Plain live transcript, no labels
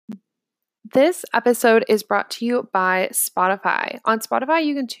This episode is brought to you by Spotify. On Spotify,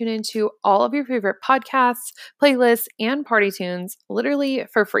 you can tune into all of your favorite podcasts, playlists, and party tunes literally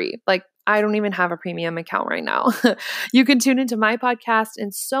for free. Like, I don't even have a premium account right now. You can tune into my podcast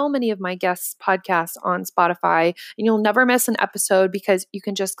and so many of my guests' podcasts on Spotify, and you'll never miss an episode because you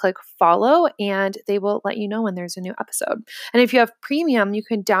can just click follow and they will let you know when there's a new episode. And if you have premium, you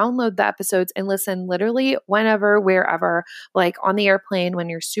can download the episodes and listen literally whenever, wherever, like on the airplane when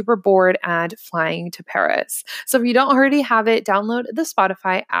you're super bored and flying to Paris. So if you don't already have it, download the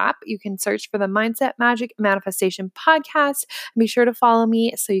Spotify app. You can search for the Mindset, Magic, Manifestation podcast. And be sure to follow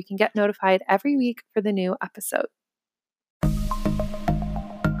me so you can get notified every week for the new episode.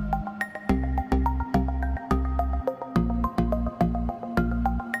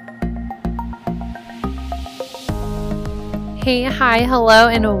 Hey, hi, hello,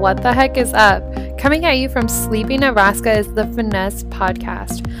 and what the heck is up? Coming at you from Sleepy, Nebraska is the Finesse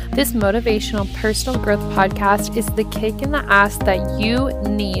Podcast. This motivational personal growth podcast is the kick in the ass that you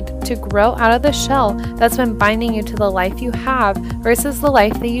need to grow out of the shell that's been binding you to the life you have versus the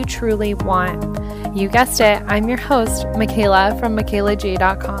life that you truly want. You guessed it, I'm your host, Michaela from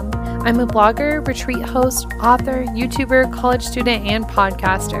MichaelaJ.com. I'm a blogger, retreat host, author, YouTuber, college student, and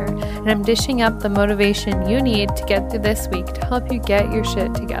podcaster, and I'm dishing up the motivation you need to get through this week to help you get your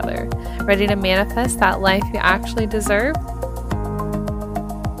shit together. Ready to manifest that life you actually deserve?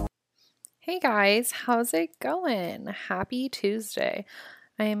 Hey guys, how's it going? Happy Tuesday.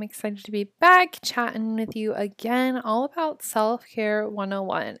 I am excited to be back chatting with you again, all about Self-Care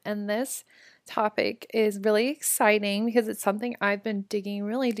 101, and this topic is really exciting because it's something I've been digging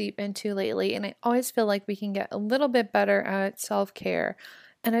really deep into lately, and I always feel like we can get a little bit better at self-care.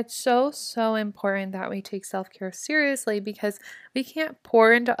 And it's so important that we take self-care seriously because we can't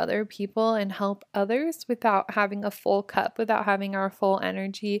pour into other people and help others without having a full cup, without having our full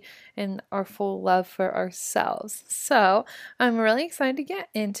energy and our full love for ourselves. So I'm really excited to get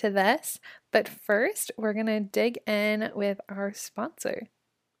into this, but first we're going to dig in with our sponsor.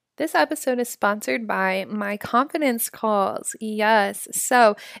 This episode is sponsored by My Confidence Calls. Yes.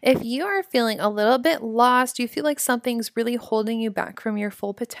 So if you are feeling a little bit lost, you feel like something's really holding you back from your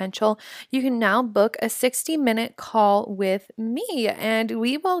full potential, you can now book a 60-minute call with me and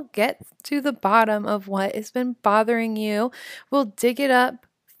we will get to the bottom of what has been bothering you. We'll dig it up,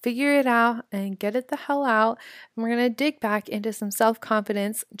 figure it out, and get it the hell out. And we're going to dig back into some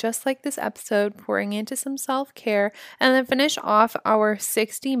self-confidence, just like this episode, pouring into some self-care, and then finish off our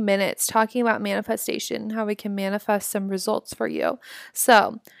 60 minutes talking about manifestation, how we can manifest some results for you.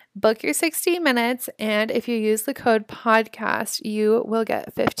 So book your 60 minutes, and if you use the code podcast, you will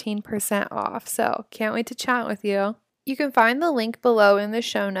get 15% off. So can't wait to chat with you. You can find the link below in the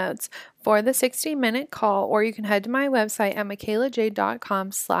show notes for the 60-minute call, or you can head to my website at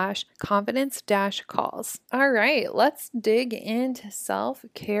michaelaj.com/confidence-calls. All right, let's dig into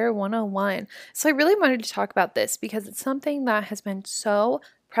Self-Care 101. So I really wanted to talk about this because it's something that has been so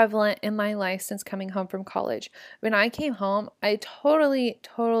prevalent in my life since coming home from college. When I came home, I totally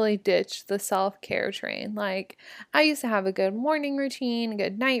ditched the self-care train. Like, I used to have a good morning routine, a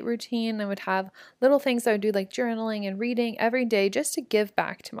good night routine. I would have little things I would do like journaling and reading every day just to give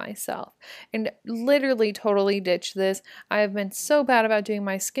back to myself. And literally totally ditched this. I have been so bad about doing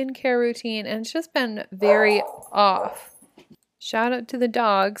my skincare routine, and it's just been very off. Shout out to the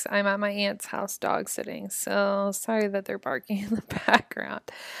dogs. I'm at my aunt's house dog sitting, so sorry that they're barking in the background.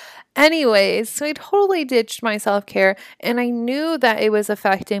 Anyways, so I totally ditched my self-care, and I knew that it was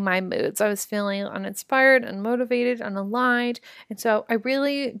affecting my moods. I was feeling uninspired, unmotivated, unaligned, and so I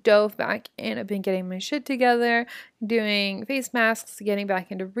really dove back in. I've been getting my shit together, doing face masks, getting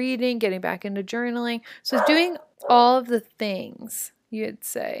back into reading, getting back into journaling. So I was doing all of the things, you'd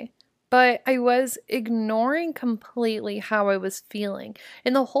say. But I was ignoring completely how I was feeling.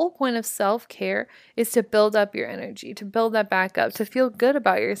 And the whole point of self-care is to build up your energy, to build that back up, to feel good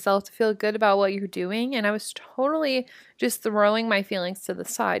about yourself, to feel good about what you're doing. And I was totally just throwing my feelings to the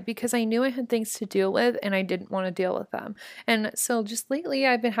side because I knew I had things to deal with and I didn't want to deal with them. And so just lately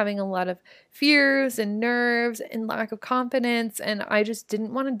I've been having a lot of fears and nerves and lack of confidence, and I just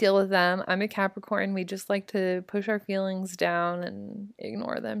didn't want to deal with them. I'm a Capricorn. We just like to push our feelings down and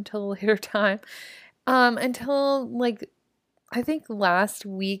ignore them till a later time. Until like I think last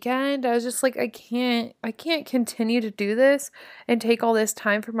weekend, I was just like, I can't continue to do this and take all this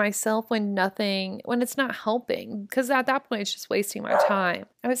time for myself when it's not helping, because at that point it's just wasting my time.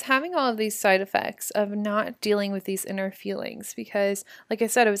 I was having all of these side effects of not dealing with these inner feelings because, like I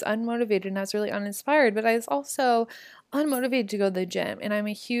said, I was unmotivated and I was really uninspired, but I was also unmotivated to go to the gym, and I'm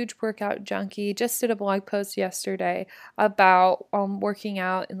a huge workout junkie. Just did a blog post yesterday about working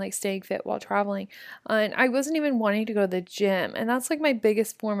out and like staying fit while traveling, and I wasn't even wanting to go to the gym, and that's like my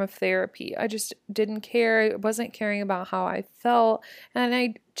biggest form of therapy. I just didn't care. I wasn't caring about how I felt, and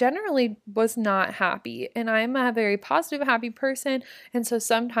I generally was not happy, and I'm a very positive, happy person, and so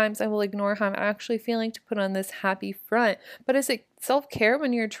sometimes I will ignore how I'm actually feeling to put on this happy front. But is it self-care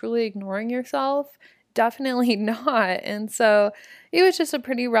when you're truly ignoring yourself? Definitely not. And so it was just a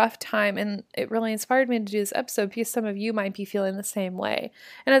pretty rough time, and it really inspired me to do this episode because some of you might be feeling the same way.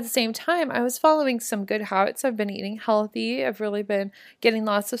 And at the same time, I was following some good habits. I've been eating healthy. I've really been getting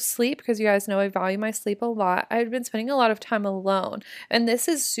lots of sleep because you guys know I value my sleep a lot. I've been spending a lot of time alone. And this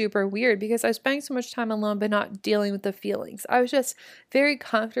is super weird because I was spending so much time alone but not dealing with the feelings. I was just very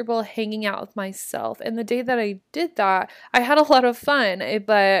comfortable hanging out with myself. And the day that I did that, I had a lot of fun.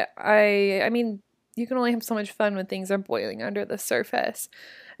 But I mean, you can only have so much fun when things are boiling under the surface.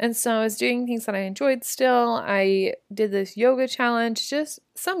 And so I was doing things that I enjoyed still. I did this yoga challenge, just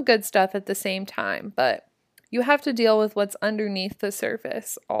some good stuff at the same time, but you have to deal with what's underneath the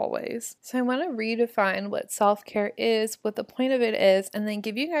surface always. So I want to redefine what self-care is, what the point of it is, and then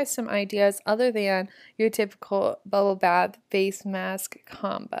give you guys some ideas other than your typical bubble bath face mask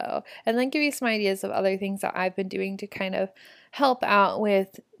combo. And then give you some ideas of other things that I've been doing to kind of help out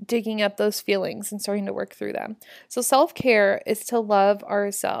with digging up those feelings and starting to work through them. So self-care is to love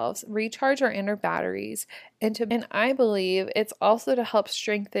ourselves, recharge our inner batteries, and I believe it's also to help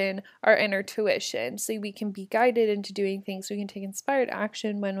strengthen our inner tuition so we can be guided into doing things. We can take inspired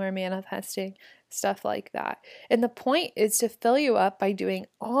action when we're manifesting, stuff like that. And the point is to fill you up by doing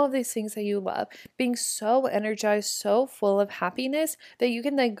all of these things that you love, being so energized, so full of happiness that you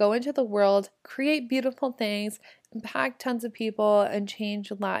can then go into the world, create beautiful things, impact tons of people, and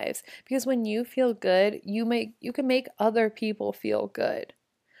change lives. Because when you feel good, you can make other people feel good.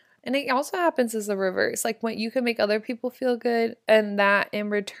 And it also happens as the reverse. Like when you can make other people feel good, and that in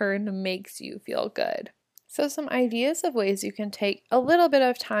return makes you feel good. So some ideas of ways you can take a little bit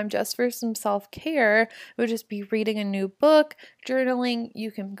of time just for some self-care would just be reading a new book, journaling.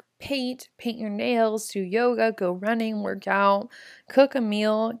 You can paint your nails, do yoga, go running, work out, cook a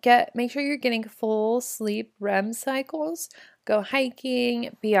meal, make sure you're getting full sleep REM cycles, go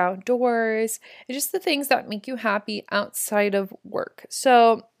hiking, be outdoors, and just the things that make you happy outside of work.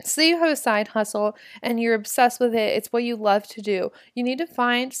 So say you have a side hustle and you're obsessed with it, it's what you love to do. You need to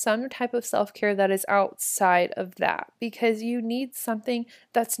find some type of self-care that is outside of that because you need something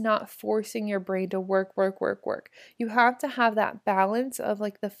that's not forcing your brain to work. You have to have that balance of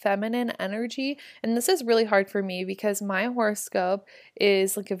like the feminine energy. And this is really hard for me because my horoscope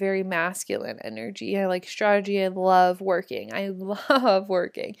is like a very masculine energy. I like strategy. I love working.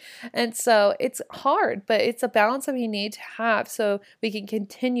 And so it's hard, but it's a balance that we need to have so we can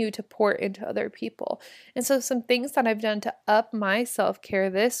continue to pour into other people. And so some things that I've done to up my self-care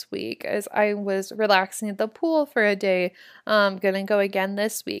this week is I was relaxing at the pool for a day. Gonna go again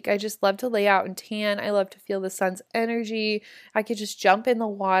this week. I just love to lay out and tan. I love to feel the sun's energy. I could just jump in the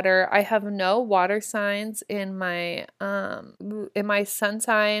water. I have no water signs in my sun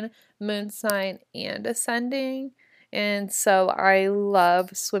sign, moon sign, and ascending. And so I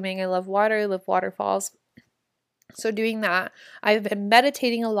love swimming. I love water. I love waterfalls. So doing that, I've been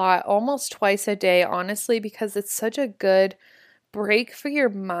meditating a lot, almost twice a day, honestly, because it's such a good break for your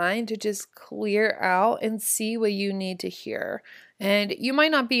mind to just clear out and see what you need to hear. And you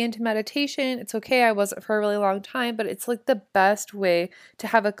might not be into meditation. It's okay. I wasn't for a really long time, but it's like the best way to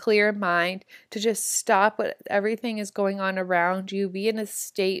have a clear mind, to just stop what everything is going on around you, be in a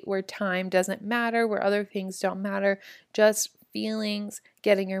state where time doesn't matter, where other things don't matter, just feelings,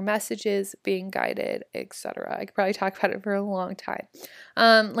 getting your messages, being guided, etc. I could probably talk about it for a long time.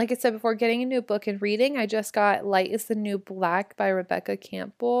 Like I said before, getting a new book and reading, I just got Light is the New Black by Rebecca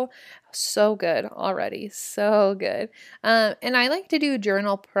Campbell. So good already. So good. And I like to do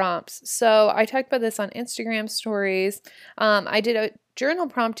journal prompts. So I talked about this on Instagram stories. I did a journal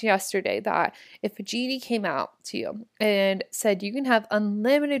prompt yesterday that if a genie came out to you and said you can have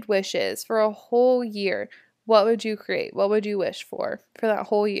unlimited wishes for a whole year, what would you create? What would you wish for that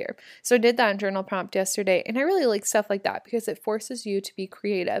whole year? So I did that in journal prompt yesterday, and I really like stuff like that because it forces you to be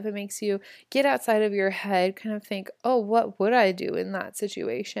creative. It makes you get outside of your head, kind of think, oh, what would I do in that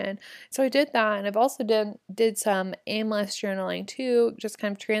situation? So I did that, and I've also did some aimless journaling too, just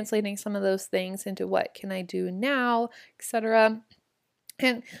kind of translating some of those things into what can I do now, etc.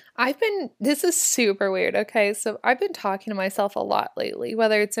 And this is super weird, okay? So I've been talking to myself a lot lately,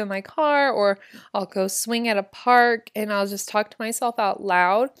 whether it's in my car or I'll go swing at a park and I'll just talk to myself out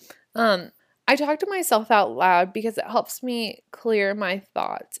loud. I talk to myself out loud because it helps me clear my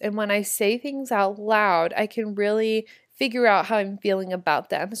thoughts. And when I say things out loud, I can really figure out how I'm feeling about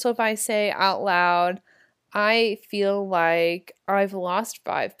them. So if I say out loud, I feel like I've lost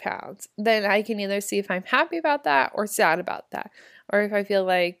 5 pounds, then I can either see if I'm happy about that or sad about that. Or if I feel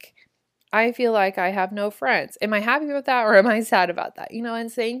like I have no friends. Am I happy with that or am I sad about that?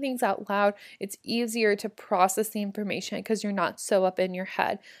 And saying things out loud, it's easier to process the information because you're not so up in your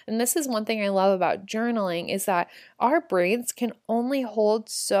head. And this is one thing I love about journaling is that our brains can only hold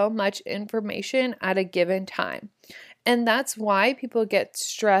so much information at a given time. And that's why people get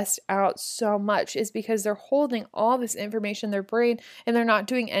stressed out so much is because they're holding all this information in their brain and they're not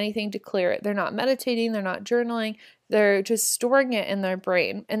doing anything to clear it. They're not meditating, they're not journaling, they're just storing it in their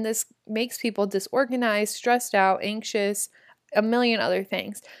brain. And this makes people disorganized, stressed out, anxious, a million other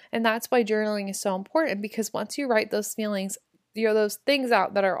things. And that's why journaling is so important because once you write those feelings, those things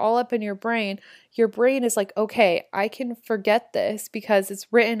out that are all up in your brain is like, okay, I can forget this because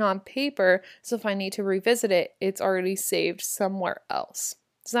it's written on paper. So if I need to revisit it, it's already saved somewhere else.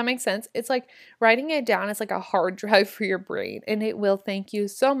 Does that make sense? It's like writing it down is like a hard drive for your brain and it will thank you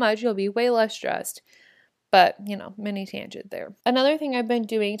so much. You'll be way less stressed. But, mini tangent there. Another thing I've been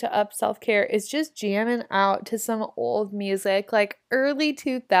doing to up self-care is just jamming out to some old music, like early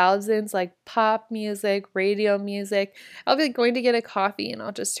 2000s, like pop music, radio music. I'll be going to get a coffee and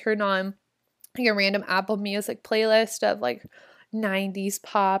I'll just turn on like a random Apple Music playlist of like 90s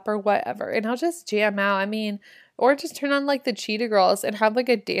pop or whatever. And I'll just jam out. Or just turn on like the Cheetah Girls and have like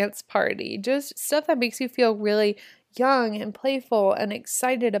a dance party. Just stuff that makes you feel really young and playful and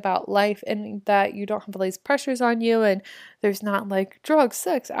excited about life and that you don't have all these pressures on you and there's not like drugs,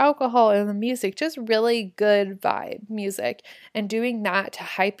 sex, alcohol in the music, just really good vibe music and doing that to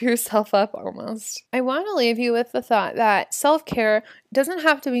hype yourself up almost. I want to leave you with the thought that self-care doesn't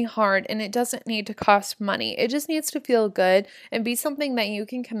have to be hard and it doesn't need to cost money. It just needs to feel good and be something that you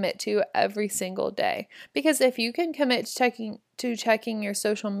can commit to every single day. Because if you can commit to checking your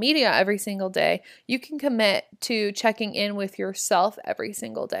social media every single day, you can commit to checking in with yourself every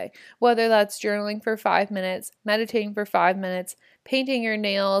single day. Whether that's journaling for 5 minutes, meditating for 5 minutes, painting your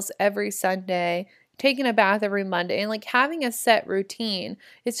nails every Sunday, taking a bath every Monday, and like having a set routine.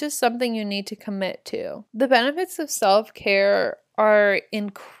 It's just something you need to commit to. The benefits of self-care are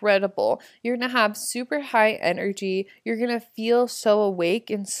incredible. You're going to have super high energy. You're going to feel so awake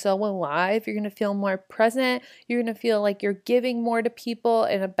and so alive. You're going to feel more present. You're going to feel like you're giving more to people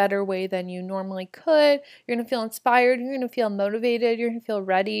in a better way than you normally could. You're going to feel inspired. You're going to feel motivated. You're going to feel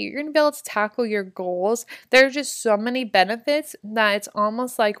ready. You're going to be able to tackle your goals. There are just so many benefits that it's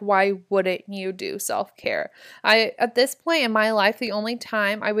almost like, why wouldn't you do self-care? At this point in my life, the only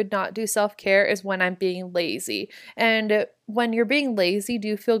time I would not do self-care is when I'm being lazy. And when you're being lazy, do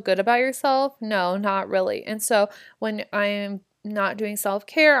you feel good about yourself? No, not really. And so when I'm not doing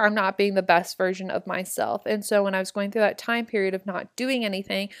self-care, I'm not being the best version of myself. And so when I was going through that time period of not doing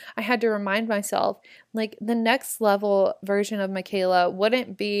anything, I had to remind myself, like, the next level version of Michaela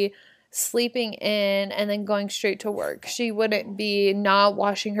wouldn't be sleeping in and then going straight to work. She wouldn't be not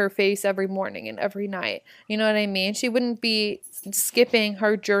washing her face every morning and every night. You know what I mean? She wouldn't be skipping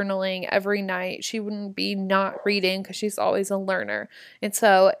her journaling every night. She wouldn't be not reading because she's always a learner. And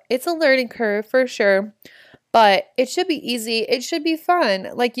so it's a learning curve for sure, but it should be easy. It should be fun.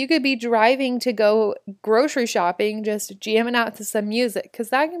 Like, you could be driving to go grocery shopping, just jamming out to some music, because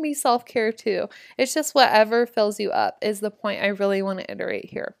that can be self-care too. It's just whatever fills you up is the point I really want to iterate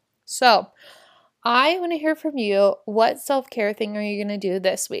here. So I want to hear from you. What self-care thing are you going to do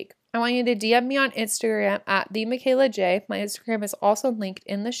this week? I want you to DM me on Instagram at @TheMichaelaJ. My Instagram is also linked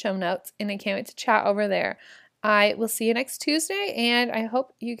in the show notes, and I can't wait to chat over there. I will see you next Tuesday, and I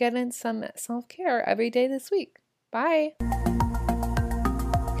hope you get in some self-care every day this week. Bye.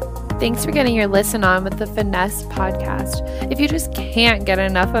 Thanks for getting your listen on with the Finesse podcast. If you just can't get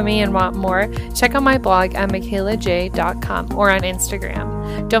enough of me and want more, check out my blog at michaelaj.com or on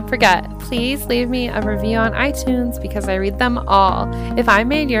Instagram. Don't forget, please leave me a review on iTunes because I read them all. If I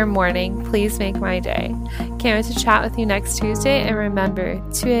made your morning, please make my day. Can't wait to chat with you next Tuesday, and remember,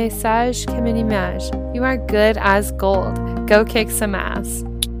 tu es sage comme une image. You are good as gold. Go kick some ass.